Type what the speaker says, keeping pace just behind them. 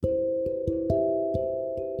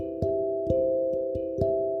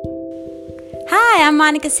Hi, I'm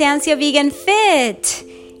Monica Sancio, Vegan Fit.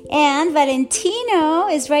 And Valentino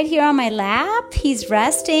is right here on my lap. He's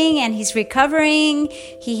resting and he's recovering.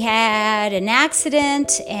 He had an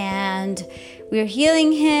accident and we're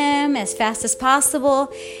healing him as fast as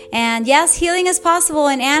possible. And yes, healing is possible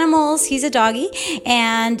in animals. He's a doggy.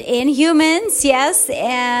 And in humans, yes.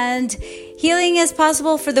 And healing is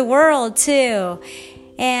possible for the world too.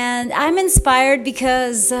 And I'm inspired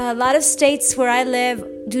because a lot of states where I live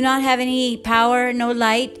do not have any power, no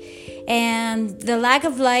light. And the lack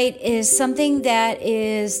of light is something that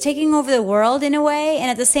is taking over the world in a way.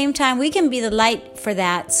 And at the same time, we can be the light for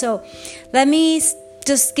that. So let me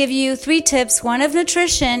just give you 3 tips. One of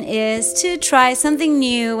nutrition is to try something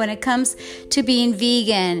new when it comes to being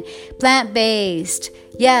vegan, plant-based.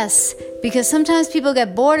 Yes, because sometimes people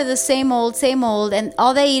get bored of the same old, and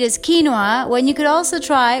all they eat is quinoa when you could also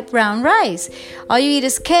try brown rice. All you eat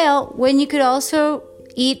is kale when you could also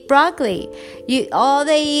eat broccoli. All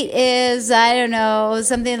they eat is,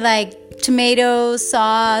 something like tomato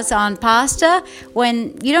sauce on pasta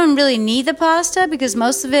when you don't really need the pasta because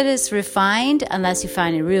most of it is refined unless you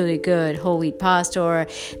find a really good whole wheat pasta or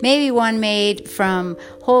maybe one made from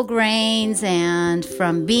whole grains and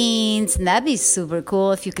from beans, and that'd be super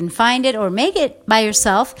cool if you can find it or make it by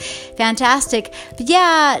yourself. Fantastic. But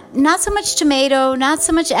yeah, not so much tomato, not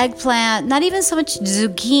so much eggplant, not even so much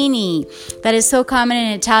zucchini that is so common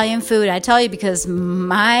in Italian food. I tell you because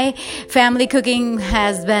my family cooking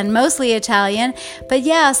has been mostly Italian. But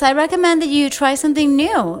yes, I recommend that you try something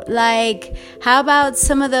new. Like, how about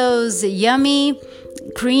some of those yummy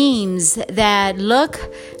creams that look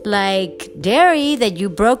like dairy that you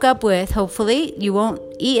broke up with? Hopefully you won't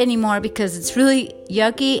eat anymore because it's really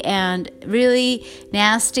yucky and really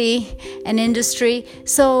nasty and industry.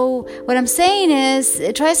 So what I'm saying is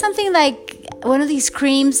try something like one of these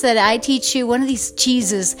creams that I teach you, one of these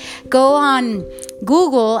cheeses. Go on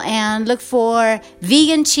Google and look for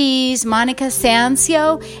vegan cheese, Monica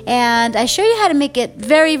Sancio, and I show you how to make it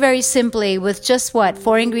very, very simply with just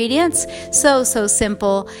 4 ingredients. So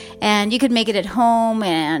simple, and you can make it at home.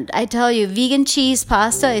 And I tell you, vegan cheese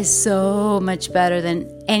pasta is so much better than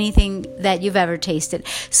anything that you've ever tasted.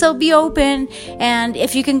 So be open, and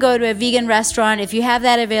if you can go to a vegan restaurant, if you have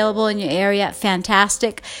that available in your area,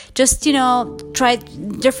 fantastic. Just, try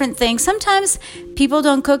different things. Sometimes people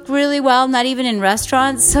don't cook really well, not even in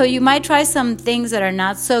restaurants, so you might try some things that are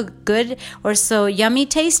not so good or so yummy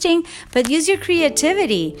tasting, but use your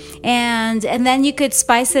creativity, and then you could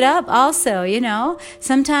spice it up also.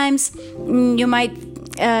 Sometimes you might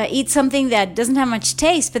eat something that doesn't have much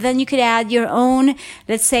taste, but then you could add your own,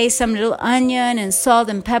 let's say some little onion and salt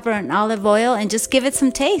and pepper and olive oil and just give it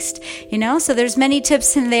some taste, so there's many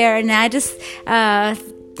tips in there, and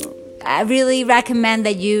I really recommend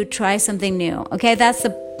that you try something new. Okay, that's the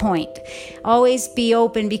point. Always be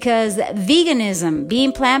open, because veganism,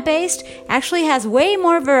 being plant-based, actually has way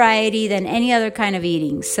more variety than any other kind of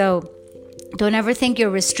eating. So don't ever think you're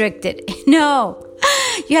restricted. No,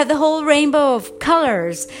 you have the whole rainbow of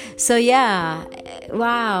colors. So yeah,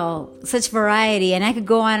 wow, such variety. And I could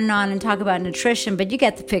go on and talk about nutrition, but you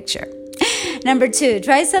get the picture. Number 2,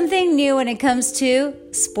 try something new when it comes to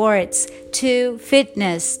sports, to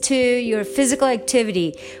fitness, to your physical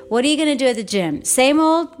activity. What are you going to do at the gym? Same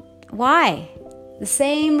old? Why? The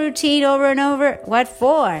same routine over and over? What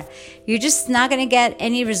for? You're just not going to get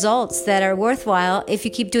any results that are worthwhile if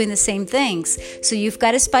you keep doing the same things. So you've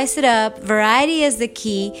got to spice it up. Variety is the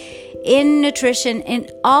key in nutrition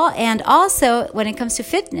and also when it comes to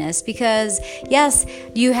fitness, because yes,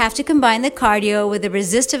 you have to combine the cardio with the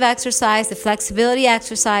resistive exercise, the flexibility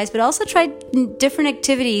exercise, but also try different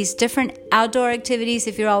activities, different outdoor activities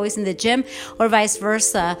if you're always in the gym, or vice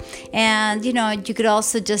versa. And you could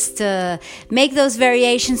also just make those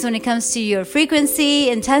variations when it comes to your frequency,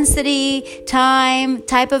 intensity, time,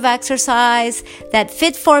 type of exercise, that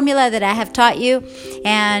fit formula that I have taught you,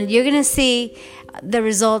 and you're going to see the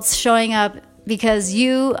results showing up, because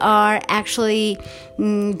you are actually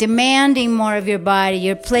demanding more of your body.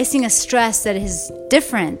 You're placing a stress that is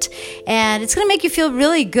different, and it's going to make you feel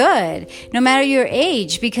really good no matter your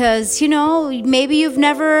age, because maybe you've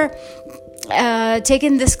never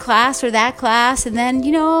taken this class or that class, and then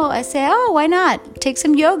I say, oh, why not take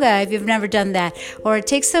some yoga if you've never done that, or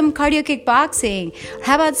take some cardio kickboxing.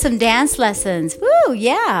 How about some dance lessons? Woo,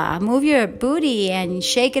 yeah, move your booty and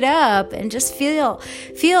shake it up, and just feel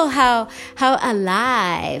how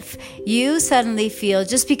alive you suddenly feel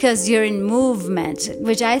just because you're in movement,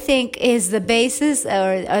 which I think is the basis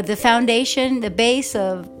or the foundation, the base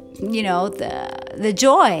of the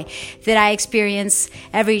joy that I experience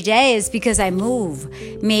every day is because I move.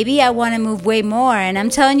 Maybe I want to move way more. And I'm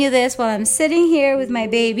telling you this while I'm sitting here with my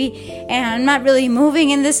baby, and I'm not really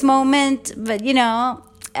moving in this moment, but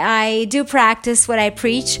I do practice what I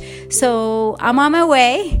preach. So I'm on my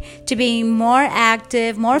way to being more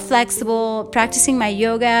active, more flexible, practicing my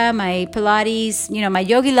yoga, my Pilates, my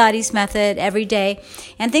Yogi Lattes method every day,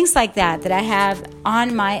 and things like that I have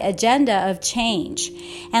on my agenda of change.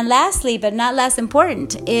 And lastly, but not less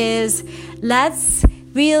important, is let's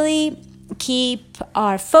really keep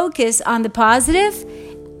our focus on the positive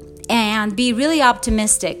and be really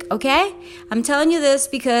optimistic, okay? I'm telling you this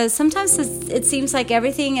because sometimes it seems like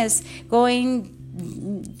everything is going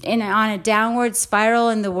on a downward spiral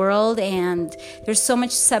in the world, and there's so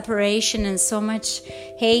much separation and so much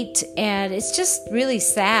hate, and it's just really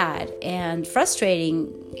sad and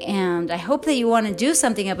frustrating, and I hope that you want to do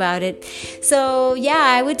something about it. So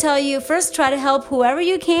I would tell you, first try to help whoever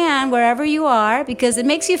you can, wherever you are, because it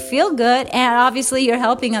makes you feel good, and obviously you're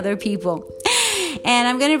helping other people. And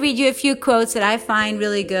I'm going to read you a few quotes that I find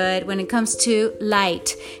really good when it comes to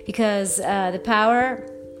light, because the power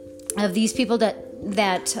of these people that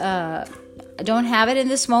don't have it in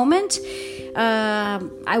this moment,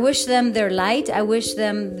 I wish them their light. I wish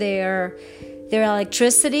them their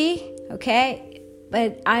electricity, okay?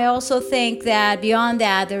 But I also think that beyond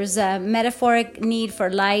that, there's a metaphoric need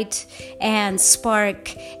for light and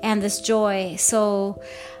spark and this joy. So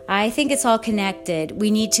I think it's all connected. We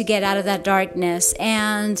need to get out of that darkness.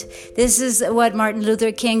 And this is what Martin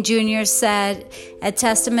Luther King Jr. said, A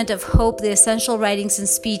Testament of Hope, the Essential Writings and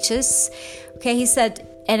Speeches. Okay, he said,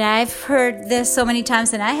 and I've heard this so many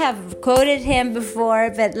times, and I have quoted him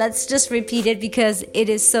before, but let's just repeat it because it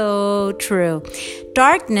is so true.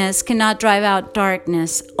 Darkness cannot drive out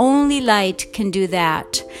darkness. Only light can do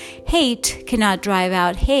that. Hate cannot drive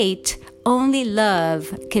out hate. Only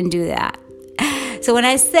love can do that. So when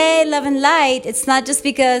I say love and light, it's not just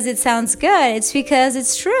because it sounds good. It's because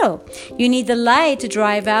it's true. You need the light to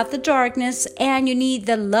drive out the darkness, and you need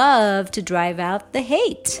the love to drive out the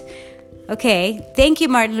hate. Okay, thank you,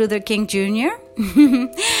 Martin Luther King Jr.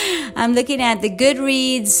 I'm looking at the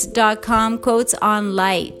Goodreads.com quotes on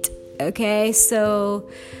light. Okay, so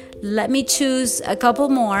let me choose a couple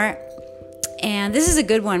more. And this is a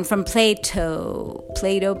good one from Plato.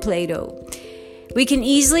 We can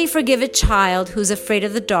easily forgive a child who's afraid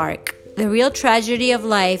of the dark. The real tragedy of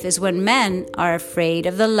life is when men are afraid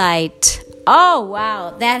of the light. Oh,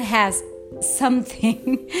 wow, that has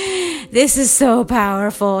something. This is so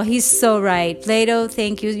powerful. He's so right. Plato,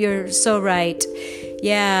 thank you. You're so right.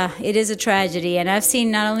 Yeah, it is a tragedy. And I've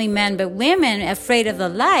seen not only men, but women afraid of the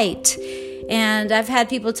light. And I've had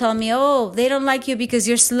people tell me, they don't like you because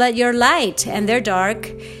you're light and they're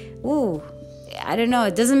dark. Ooh. I don't know.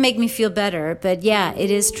 It doesn't make me feel better, but yeah, it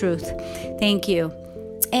is truth. Thank you.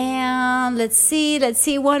 And let's see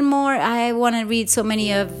one more. I want to read so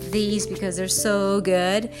many of these because they're so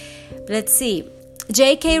good. Let's see.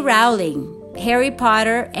 J.K. Rowling, Harry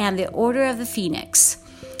Potter and the Order of the Phoenix.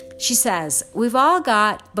 She says, we've all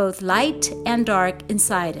got both light and dark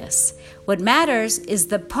inside us. What matters is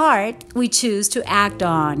the part we choose to act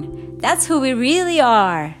on. That's who we really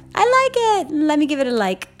are. I like it. Let me give it a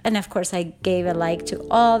like. And of course, I gave a like to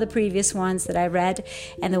all the previous ones that I read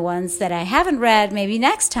and the ones that I haven't read, maybe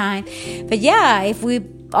next time. But yeah, if we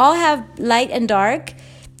all have light and dark,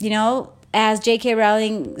 as J.K.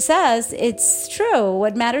 Rowling says, it's true.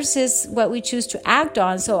 What matters is what we choose to act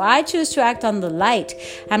on. So I choose to act on the light.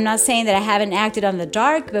 I'm not saying that I haven't acted on the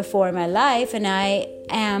dark before in my life, and I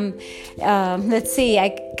am,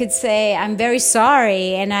 I could say I'm very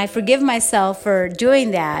sorry, and I forgive myself for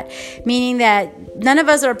doing that, meaning that none of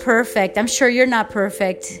us are perfect. I'm sure you're not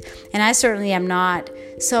perfect, and I certainly am not.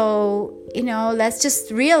 So, let's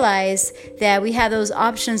just realize that we have those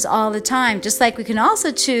options all the time. Just like we can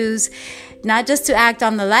also choose not just to act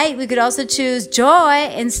on the light, we could also choose joy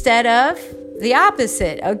instead of the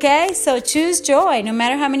opposite, okay? So choose joy, no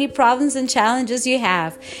matter how many problems and challenges you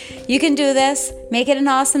have. You can do this. Make it an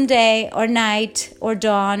awesome day or night or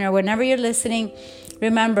dawn or whenever you're listening.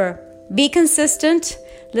 Remember, be consistent,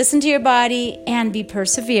 listen to your body, and be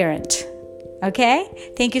perseverant.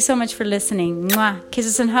 Okay? Thank you so much for listening. Mwah.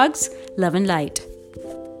 Kisses and hugs. Love and light.